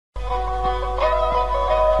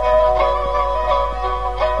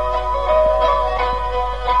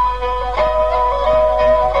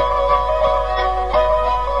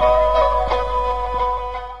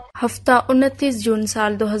ہفتہ 29 جون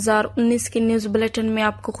سال 2019 کے نیوز بلیٹن میں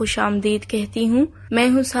آپ کو خوش آمدید کہتی ہوں۔ میں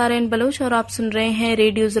ہوں سارین بلوچ اور آپ سن رہے ہیں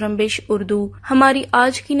ریڈیو زرمبیش اردو۔ ہماری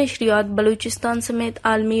آج کی نشریات بلوچستان سمیت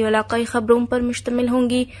عالمی و علاقائی خبروں پر مشتمل ہوں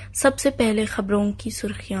گی۔ سب سے پہلے خبروں کی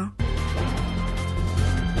سرخیاں۔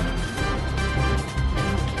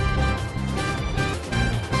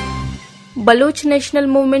 بلوچ نیشنل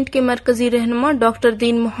موومنٹ کے مرکزی رہنما ڈاکٹر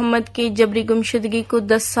دین محمد کی جبری گمشدگی کو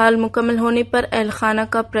 10 سال مکمل ہونے پر اہل خانہ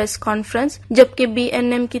کا پریس کانفرنس، جبکہ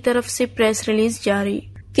BNM کی طرف سے پریس ریلیز جاری۔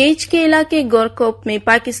 کیچ کے علاقے گورکوپ میں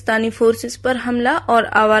پاکستانی فورسز پر حملہ اور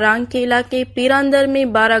آوارانگ کے علاقے پیراندر میں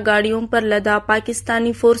 12 گاڑیوں پر لدا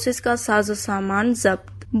پاکستانی فورسز کا ساز و سامان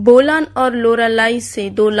ضبط۔ بولان اور لورالائی سے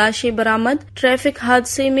 2 لاشیں برآمد، ٹریفک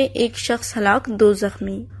حادثے میں 1 شخص ہلاک، 2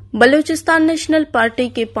 زخمی۔ بلوچستان نیشنل پارٹی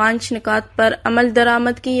کے 5 نکات پر عمل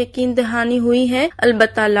درآمد کی یقین دہانی ہوئی ہے،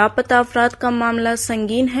 البتہ لاپتہ افراد کا معاملہ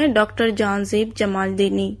سنگین ہے۔ ڈاکٹر جہاں زیب جمال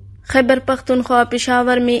دینی۔ خیبر پختونخوا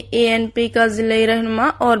پشاور میں ANP کا ضلعی رہنما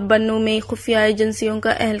اور بنوں میں خفیہ ایجنسیوں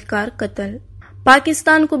کا اہلکار قتل۔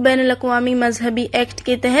 پاکستان کو بین الاقوامی مذہبی ایکٹ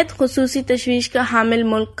کے تحت خصوصی تشویش کا حامل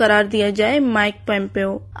ملک قرار دیا جائے، مائک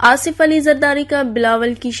پومپیو۔ آصف علی زرداری کا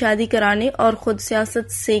بلاول کی شادی کرانے اور خود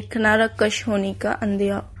سیاست سے کنارہ کش ہونے کا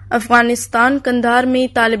اندیہ۔ افغانستان قندھار میں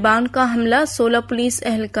طالبان کا حملہ، 16 پولیس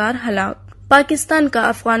اہلکار ہلاک۔ پاکستان کا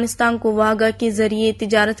افغانستان کو واگا کے ذریعے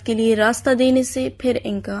تجارت کے لیے راستہ دینے سے پھر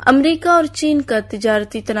انکار۔ امریکہ اور چین کا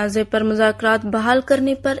تجارتی تنازع پر مذاکرات بحال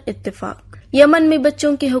کرنے پر اتفاق۔ یمن میں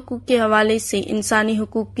بچوں کے حقوق کے حوالے سے انسانی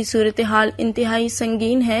حقوق کی صورتحال انتہائی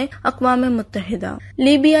سنگین ہے، اقوام متحدہ۔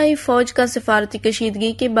 لیبیائی فوج کا سفارتی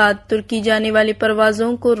کشیدگی کے بعد ترکی جانے والی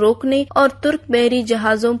پروازوں کو روکنے اور ترک بحری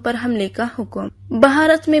جہازوں پر حملے کا حکم۔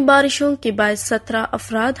 بھارت میں بارشوں کے باعث 17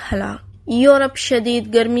 افراد ہلاک۔ یورپ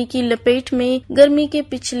شدید گرمی کی لپیٹ میں، گرمی کے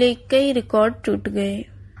پچھلے کئی ریکارڈ ٹوٹ گئے۔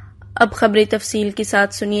 اب خبریں تفصیل کے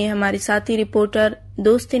ساتھ سنیے ہمارے ساتھی رپورٹر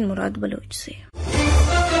دوستین مراد بلوچ سے۔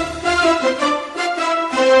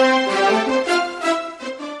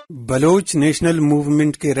 بلوچ نیشنل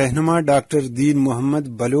موومنٹ کے رہنما ڈاکٹر دین محمد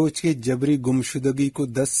بلوچ کے جبری گمشدگی کو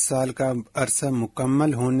 10 سال کا عرصہ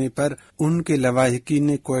مکمل ہونے پر ان کے لواحقین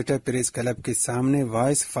نے کوئٹہ پریس کلب کے سامنے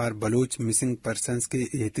voice for Baloch missing persons کے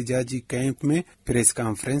احتجاجی کیمپ میں پریس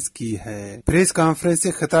کانفرنس کی ہے۔ پریس کانفرنس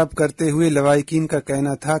سے خطاب کرتے ہوئے لواحقین کا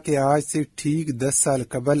کہنا تھا کہ آج سے ٹھیک 10 سال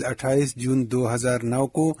قبل 28 جون 2009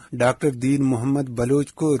 کو ڈاکٹر دین محمد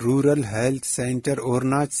بلوچ کو رورل ہیلتھ سینٹر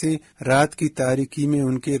اورناچ سے رات کی تاریکی میں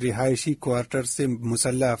ان کے رہائشی کوارٹر سے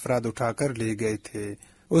مسلح افراد اٹھا کر لے گئے تھے۔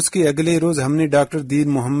 اس کے اگلے روز ہم نے ڈاکٹر دین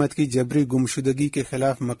محمد کی جبری گمشدگی کے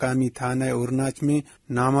خلاف مقامی تھانہ اورناچ میں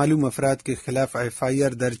نامعلوم افراد کے خلاف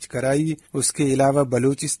FIR درج کرائی۔ اس کے علاوہ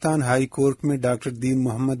بلوچستان ہائی کورٹ میں ڈاکٹر دین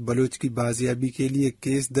محمد بلوچ کی بازیابی کے لیے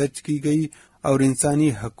کیس درج کی گئی اور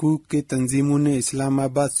انسانی حقوق کے تنظیموں نے اسلام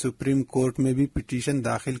آباد سپریم کورٹ میں بھی پٹیشن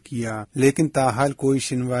داخل کیا، لیکن تاحال کوئی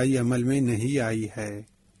سنوائی عمل میں نہیں آئی ہے۔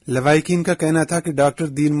 لواحقین کا کہنا تھا کہ ڈاکٹر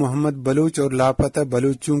دین محمد بلوچ اور لاپتہ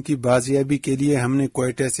بلوچوں کی بازیابی کے لیے ہم نے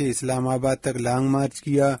کوئٹہ سے اسلام آباد تک لانگ مارچ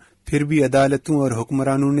کیا، پھر بھی عدالتوں اور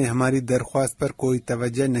حکمرانوں نے ہماری درخواست پر کوئی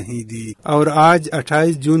توجہ نہیں دی، اور آج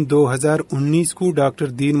 28 جون 2019 کو ڈاکٹر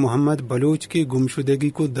دین محمد بلوچ کے گمشدگی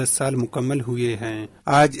کو 10 سال مکمل ہوئے ہیں۔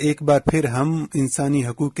 آج ایک بار پھر ہم انسانی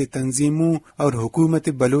حقوق کے تنظیموں اور حکومت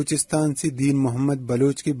بلوچستان سے دین محمد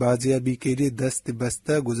بلوچ کی بازیابی کے لیے دست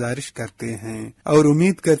بستہ گزارش کرتے ہیں اور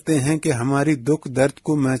امید کرتے ہیں کہ ہماری دکھ درد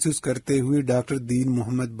کو محسوس کرتے ہوئے ڈاکٹر دین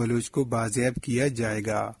محمد بلوچ کو بازیاب کیا جائے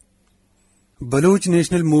گا۔ بلوچ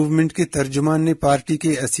نیشنل موومنٹ کے ترجمان نے پارٹی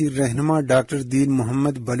کے اصیل رہنما ڈاکٹر دین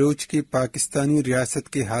محمد بلوچ کے پاکستانی ریاست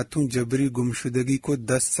کے ہاتھوں جبری گمشدگی کو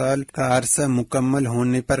 10 سال کا عرصہ مکمل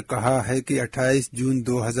ہونے پر کہا ہے کہ 28 جون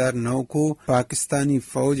 2009 کو پاکستانی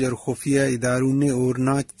فوج اور خفیہ اداروں نے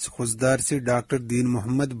اورناچ خضدار سے ڈاکٹر دین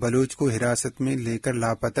محمد بلوچ کو حراست میں لے کر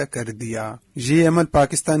لاپتہ کر دیا۔ یہ عمل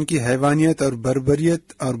پاکستان کی حیوانیت اور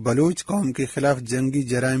بربریت اور بلوچ قوم کے خلاف جنگی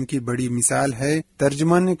جرائم کی بڑی مثال ہے۔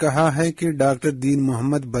 ترجمان نے کہا ہے کہ ڈاکٹر دین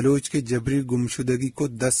محمد بلوچ کے جبری گمشدگی کو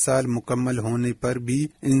 10 سال مکمل ہونے پر بھی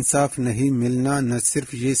انصاف نہیں ملنا نہ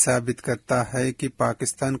صرف یہ ثابت کرتا ہے کہ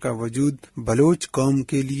پاکستان کا وجود بلوچ قوم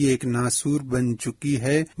کے لیے ایک ناسور بن چکی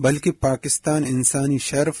ہے، بلکہ پاکستان انسانی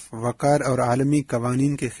شرف، وقار اور عالمی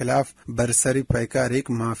قوانین کے خلاف برسر پیکار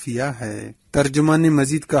ایک مافیا ہے۔ ترجمان نے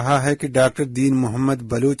مزید کہا ہے کہ ڈاکٹر دین محمد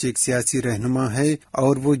بلوچ ایک سیاسی رہنما ہے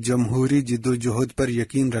اور وہ جمہوری جدوجہد پر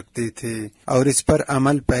یقین رکھتے تھے اور اس پر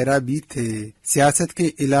عمل پیرا بھی تھے۔ سیاست کے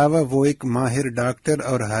علاوہ وہ ایک ماہر ڈاکٹر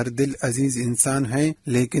اور ہر دل عزیز انسان ہیں،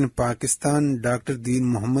 لیکن پاکستان ڈاکٹر دین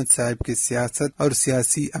محمد صاحب کے سیاست اور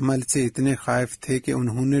سیاسی عمل سے اتنے خائف تھے کہ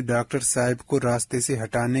انہوں نے ڈاکٹر صاحب کو راستے سے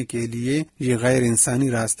ہٹانے کے لیے یہ غیر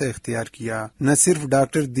انسانی راستہ اختیار کیا۔ نہ صرف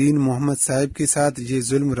ڈاکٹر دین محمد صاحب کے ساتھ یہ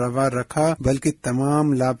ظلم روا رکھا بلکہ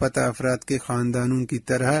تمام لاپتہ افراد کے خاندانوں کی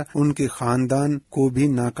طرح ان کے خاندان کو بھی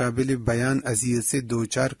ناقابل بیان اذیت سے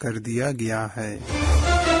دوچار کر دیا گیا ہے۔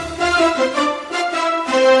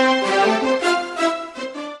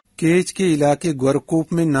 کیچ کے علاقے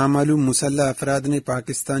گورکوپ میں نامعلوم مسلح افراد نے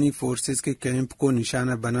پاکستانی فورسز کے کیمپ کو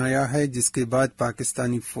نشانہ بنایا ہے، جس کے بعد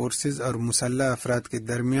پاکستانی فورسز اور مسلح افراد کے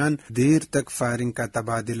درمیان دیر تک فائرنگ کا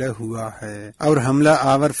تبادلہ ہوا ہے اور حملہ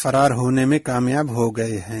آور فرار ہونے میں کامیاب ہو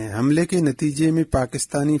گئے ہیں۔ حملے کے نتیجے میں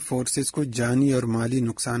پاکستانی فورسز کو جانی اور مالی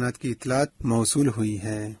نقصانات کی اطلاعات موصول ہوئی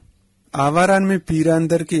ہے۔ آواران میں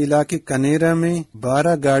پیراندر کے علاقے کنیرا میں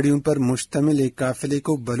 12 گاڑیوں پر مشتمل ایک قافلے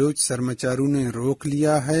کو بلوچ سرمچاروں نے روک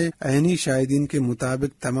لیا ہے۔ عینی شاہدین کے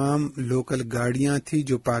مطابق تمام لوکل گاڑیاں تھیں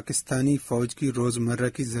جو پاکستانی فوج کی روزمرہ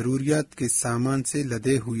کی ضروریات کے سامان سے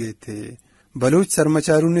لدے ہوئے تھے۔ بلوچ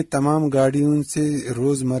سرمچاروں نے تمام گاڑیوں سے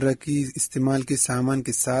روزمرہ کی استعمال کے سامان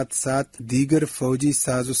کے ساتھ ساتھ دیگر فوجی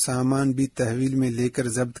ساز و سامان بھی تحویل میں لے کر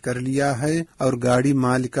ضبط کر لیا ہے اور گاڑی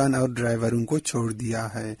مالکان اور ڈرائیوروں کو چھوڑ دیا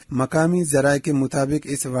ہے۔ مقامی ذرائع کے مطابق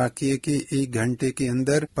اس واقعے کے 1 گھنٹے کے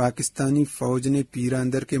اندر پاکستانی فوج نے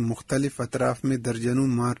پیراندر کے مختلف اطراف میں درجنوں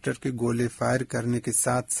مارٹر کے گولے فائر کرنے کے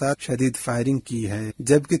ساتھ ساتھ شدید فائرنگ کی ہے،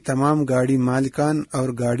 جبکہ تمام گاڑی مالکان اور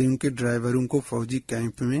گاڑیوں کے ڈرائیوروں کو فوجی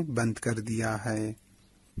کیمپ میں بند کر دیا ہے۔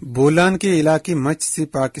 بولان کے علاقے مچ سے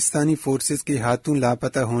پاکستانی فورسز کے ہاتھوں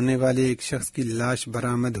لاپتہ ہونے والے ایک شخص کی لاش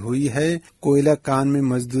برآمد ہوئی ہے۔ کوئلہ کان میں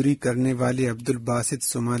مزدوری کرنے والے عبدالباسط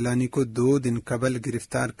سمالانی کو 2 دن قبل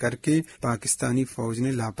گرفتار کر کے پاکستانی فوج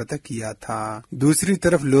نے لاپتہ کیا تھا۔ دوسری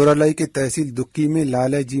طرف لورالائی کے تحصیل دکی میں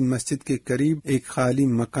لالا جی مسجد کے قریب ایک خالی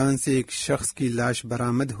مکان سے ایک شخص کی لاش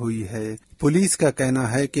برآمد ہوئی ہے۔ پولیس کا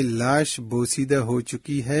کہنا ہے کہ لاش بوسیدہ ہو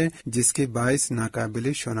چکی ہے، جس کے باعث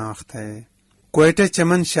ناقابل شناخت ہے۔ کوئٹہ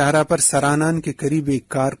چمن شاہراہ پر سرانان کے قریب ایک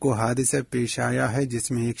کار کو حادثہ پیش آیا ہے، جس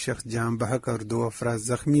میں ایک شخص جاں بحق اور 2 افراد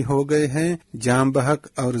زخمی ہو گئے ہیں۔ جاں بحق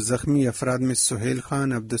اور زخمی افراد میں سہیل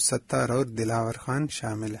خان، عبدالستار اور دلاور خان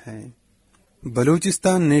شامل ہیں۔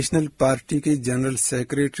 بلوچستان نیشنل پارٹی کے جنرل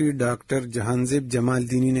سیکریٹری ڈاکٹر جہانزیب جمال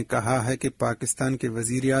دینی نے کہا ہے کہ پاکستان کے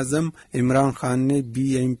وزیر اعظم عمران خان نے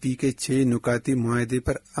BMP کے 6 نکاتی معاہدے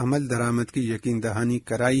پر عمل درآمد کی یقین دہانی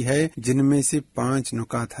کرائی ہے، جن میں سے 5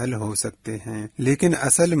 نکات حل ہو سکتے ہیں، لیکن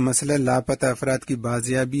اصل مسئلہ لاپتہ افراد کی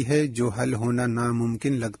بازیابی ہے جو حل ہونا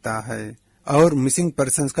ناممکن لگتا ہے، اور مسنگ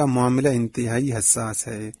پرسنز کا معاملہ انتہائی حساس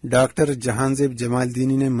ہے۔ ڈاکٹر جہانزیب جمال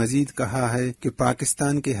دینی نے مزید کہا ہے کہ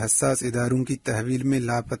پاکستان کے حساس اداروں کی تحویل میں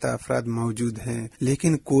لاپتہ افراد موجود ہیں،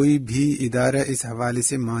 لیکن کوئی بھی ادارہ اس حوالے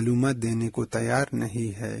سے معلومات دینے کو تیار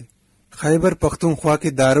نہیں ہے۔ خیبر پختونخوا کے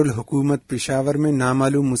دارالحکومت پشاور میں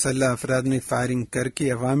نامعلوم مسلح افراد نے فائرنگ کر کے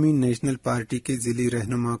عوامی نیشنل پارٹی کے ضلعی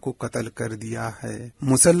رہنما کو قتل کر دیا ہے۔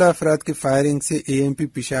 مسلح افراد کے فائرنگ سے AMP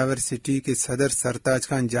پشاور سٹی کے صدر سرتاج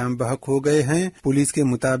خان جاں بحق ہو گئے ہیں۔ پولیس کے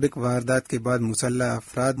مطابق واردات کے بعد مسلح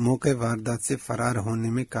افراد موقع واردات سے فرار ہونے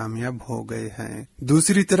میں کامیاب ہو گئے ہیں۔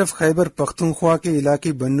 دوسری طرف خیبر پختونخوا کے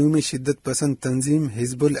علاقے بنو میں شدت پسند تنظیم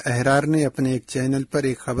حزب الاحرار نے اپنے ایک چینل پر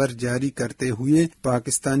ایک خبر جاری کرتے ہوئے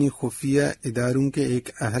پاکستانی خفیہ اداروں کے ایک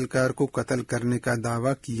اہلکار کو قتل کرنے کا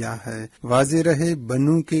دعویٰ کیا ہے۔ واضح رہے،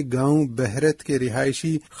 بنو کے گاؤں بہرت کے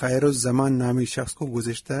رہائشی خیر الزمان نامی شخص کو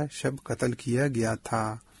گزشتہ شب قتل کیا گیا تھا۔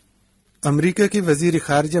 امریکہ کے وزیر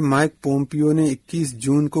خارجہ مائک پومپیو نے 21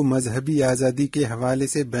 جون کو مذہبی آزادی کے حوالے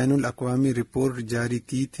سے بین الاقوامی رپورٹ جاری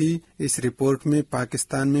کی تھی۔ اس رپورٹ میں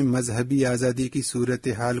پاکستان میں مذہبی آزادی کی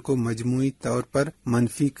صورتحال کو مجموعی طور پر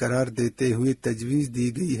منفی قرار دیتے ہوئے تجویز دی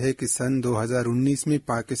گئی ہے کہ سن 2019 میں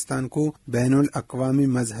پاکستان کو بین الاقوامی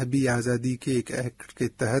مذہبی آزادی کے ایک ایکٹ کے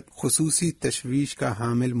تحت خصوصی تشویش کا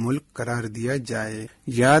حامل ملک قرار دیا جائے۔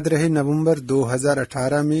 یاد رہے، نومبر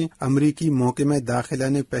 2018 میں امریکی محکمہ داخلہ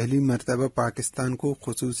نے پہلی مرتبہ پاکستان کو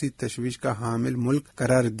خصوصی تشویش کا حامل ملک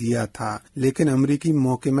قرار دیا تھا، لیکن امریکی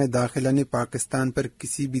محکمہ داخلہ نے پاکستان پر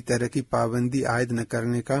کسی بھی طرح کی پابندی عائد نہ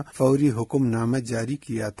کرنے کا فوری حکم نامہ جاری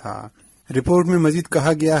کیا تھا۔ رپورٹ میں مزید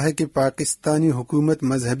کہا گیا ہے کہ پاکستانی حکومت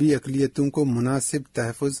مذہبی اقلیتوں کو مناسب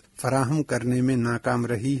تحفظ فراہم کرنے میں ناکام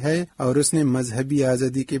رہی ہے اور اس نے مذہبی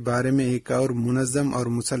آزادی کے بارے میں ایک اور منظم اور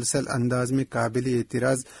مسلسل انداز میں قابل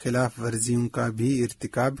اعتراض خلاف ورزیوں کا بھی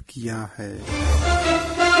ارتکاب کیا ہے۔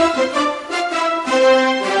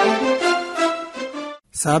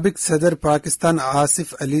 سابق صدر پاکستان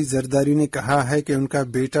آصف علی زرداری نے کہا ہے کہ ان کا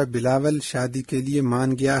بیٹا بلاول شادی کے لیے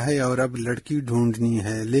مان گیا ہے اور اب لڑکی ڈھونڈنی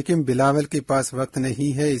ہے، لیکن بلاول کے پاس وقت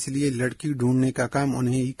نہیں ہے، اس لیے لڑکی ڈھونڈنے کا کام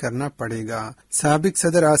انہیں ہی کرنا پڑے گا۔ سابق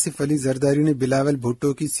صدر آصف علی زرداری نے بلاول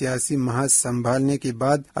بھٹو کی سیاسی محاذ سنبھالنے کے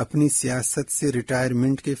بعد اپنی سیاست سے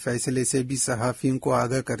ریٹائرمنٹ کے فیصلے سے بھی صحافیوں کو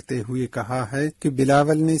آگاہ کرتے ہوئے کہا ہے کہ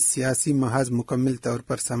بلاول نے سیاسی محاذ مکمل طور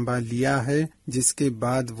پر سنبھال لیا ہے، جس کے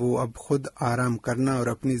بعد وہ اب خود آرام کرنا اور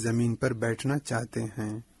اپنی زمین پر بیٹھنا چاہتے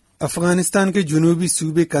ہیں۔ افغانستان کے جنوبی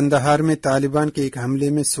صوبے قندھار میں طالبان کے ایک حملے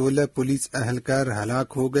میں 16 پولیس اہلکار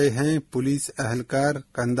ہلاک ہو گئے ہیں۔ پولیس اہلکار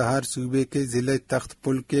قندھار صوبے کے ضلع تخت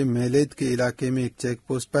پل کے میلید کے علاقے میں ایک چیک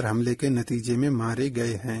پوسٹ پر حملے کے نتیجے میں مارے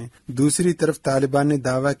گئے ہیں۔ دوسری طرف طالبان نے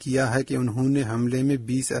دعویٰ کیا ہے کہ انہوں نے حملے میں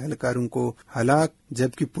 20 اہلکاروں کو ہلاک،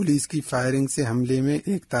 جبکہ پولیس کی فائرنگ سے حملے میں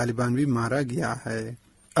ایک طالبان بھی مارا گیا ہے۔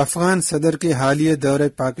 افغان صدر کے حالیہ دورہ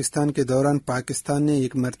پاکستان کے دوران پاکستان نے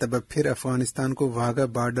ایک مرتبہ پھر افغانستان کو واگا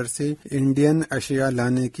بارڈر سے انڈین اشیاء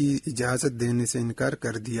لانے کی اجازت دینے سے انکار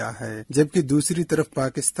کر دیا ہے، جبکہ دوسری طرف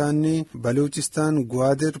پاکستان نے بلوچستان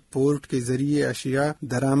گوادر پورٹ کے ذریعے اشیاء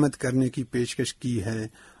درآمد کرنے کی پیشکش کی ہے،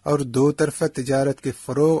 اور دو طرفہ تجارت کے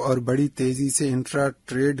فروغ اور بڑی تیزی سے انٹرا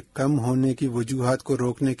ٹریڈ کم ہونے کی وجوہات کو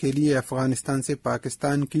روکنے کے لیے افغانستان سے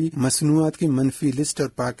پاکستان کی مصنوعات کی منفی لسٹ اور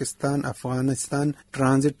پاکستان افغانستان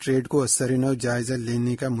ٹرانزٹ ٹریڈ کو ازسرنو جائزہ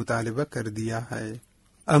لینے کا مطالبہ کر دیا ہے۔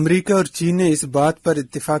 امریکہ اور چین نے اس بات پر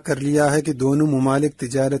اتفاق کر لیا ہے کہ دونوں ممالک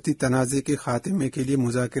تجارتی تنازع کے خاتمے کے لیے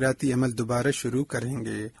مذاکراتی عمل دوبارہ شروع کریں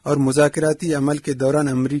گے، اور مذاکراتی عمل کے دوران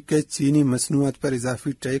امریکہ چینی مصنوعات پر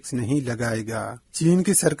اضافی ٹیکس نہیں لگائے گا۔ چین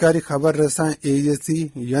کی سرکاری خبر رساں ASE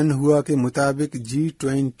ینہوا کے مطابق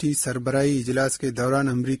G20 سربراہی اجلاس کے دوران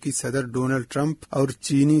امریکی صدر ڈونلڈ ٹرمپ اور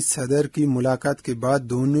چینی صدر کی ملاقات کے بعد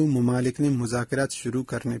دونوں ممالک نے مذاکرات شروع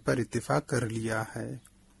کرنے پر اتفاق کر لیا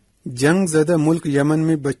ہے۔ جنگ زدہ ملک یمن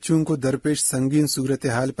میں بچوں کو درپیش سنگین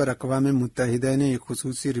صورتحال پر اقوام متحدہ نے ایک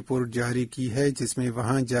خصوصی رپورٹ جاری کی ہے، جس میں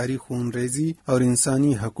وہاں جاری خون ریزی اور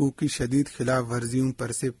انسانی حقوق کی شدید خلاف ورزیوں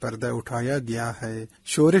پر سے پردہ اٹھایا گیا ہے۔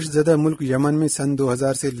 شورش زدہ ملک یمن میں سن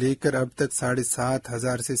 2000 سے لے کر اب تک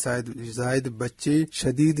 7500 سے زائد بچے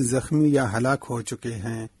شدید زخمی یا ہلاک ہو چکے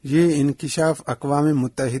ہیں۔ یہ انکشاف اقوام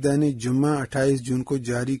متحدہ نے جمعہ 28 جون کو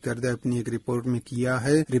جاری کردہ اپنی ایک رپورٹ میں کیا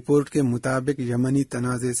ہے۔ رپورٹ کے مطابق یمنی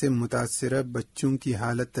تنازع سے متاثرہ بچوں کی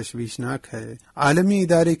حالت تشویشناک ہے۔ عالمی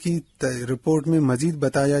ادارے کی رپورٹ میں مزید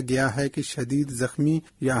بتایا گیا ہے کہ شدید زخمی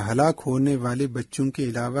یا ہلاک ہونے والے بچوں کے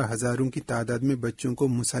علاوہ ہزاروں کی تعداد میں بچوں کو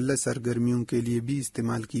مسلح سرگرمیوں کے لیے بھی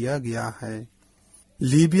استعمال کیا گیا ہے۔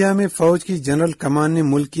 لیبیا میں فوج کی جنرل کمان نے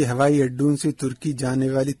ملک کی ہوائی اڈوں سے ترکی جانے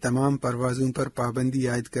والی تمام پروازوں پر پابندی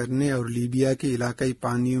عائد کرنے اور لیبیا کے علاقائی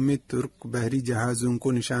پانیوں میں ترک بحری جہازوں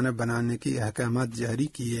کو نشانہ بنانے کے احکامات جاری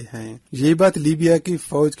کیے ہیں۔ یہ بات لیبیا کی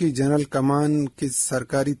فوج کی جنرل کمان کے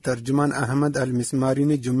سرکاری ترجمان احمد المسماری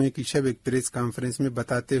نے جمعے کی شب ایک پریس کانفرنس میں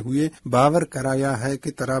بتاتے ہوئے باور کرایا ہے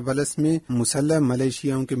کہ طرابلس میں مسلح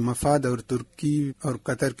ملیشیاؤں کے مفاد اور ترکی اور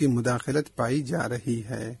قطر کی مداخلت پائی جا رہی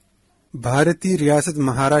ہے۔ بھارتی ریاست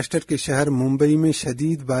مہاراشٹر کے شہر ممبئی میں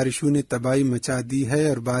شدید بارشوں نے تباہی مچا دی ہے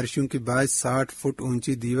اور بارشوں کے باعث 60 فٹ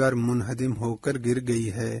اونچی دیوار منہدم ہو کر گر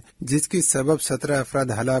گئی ہے، جس کے سبب 17 افراد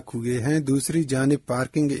ہلاک ہوئے ہیں۔ دوسری جانب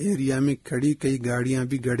پارکنگ ایریا میں کھڑی کئی گاڑیاں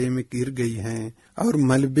بھی گڑھے میں گر گئی ہیں اور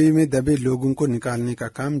ملبے میں دبے لوگوں کو نکالنے کا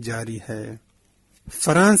کام جاری ہے۔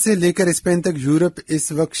 فرانس سے لے کر اسپین تک یورپ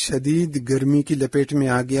اس وقت شدید گرمی کی لپیٹ میں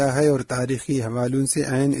آ گیا ہے اور تاریخی حوالوں سے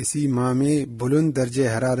عین اسی ماہ میں بلند درجہ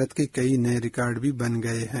حرارت کے کئی نئے ریکارڈ بھی بن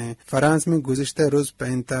گئے ہیں۔ فرانس میں گزشتہ روز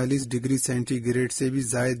 45 ڈگری سینٹی گریڈ سے بھی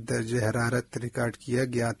زائد درجہ حرارت ریکارڈ کیا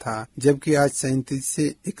گیا تھا، جبکہ آج 37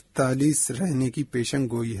 سے 41 رہنے کی پیشن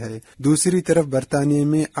گوئی ہے۔ دوسری طرف برطانیہ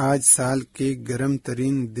میں آج سال کے گرم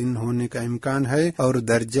ترین دن ہونے کا امکان ہے اور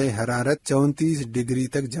درجہ حرارت 34 ڈگری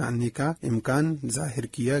تک جانے کا امکان ظاہر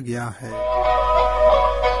کیا گیا ہے۔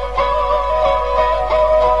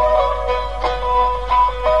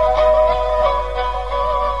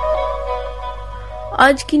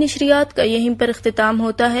 آج کی نشریات کا یہیں پر اختتام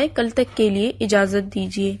ہوتا ہے۔ کل تک کے لیے اجازت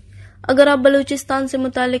دیجیے۔ اگر آپ بلوچستان سے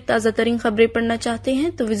متعلق تازہ ترین خبریں پڑھنا چاہتے ہیں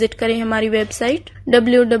تو وزٹ کریں ہماری ویب سائٹ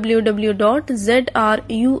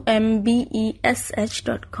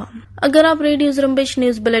www.zrumbesh.com۔ اگر آپ ریڈیو زرمبیش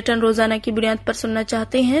نیوز بلیٹن روزانہ کی بنیاد پر سننا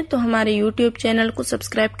چاہتے ہیں تو ہمارے YouTube چینل کو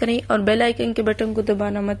سبسکرائب کریں اور بیل آئیکن کے بٹن کو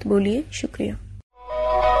دبانا مت بھولیے۔ شکریہ۔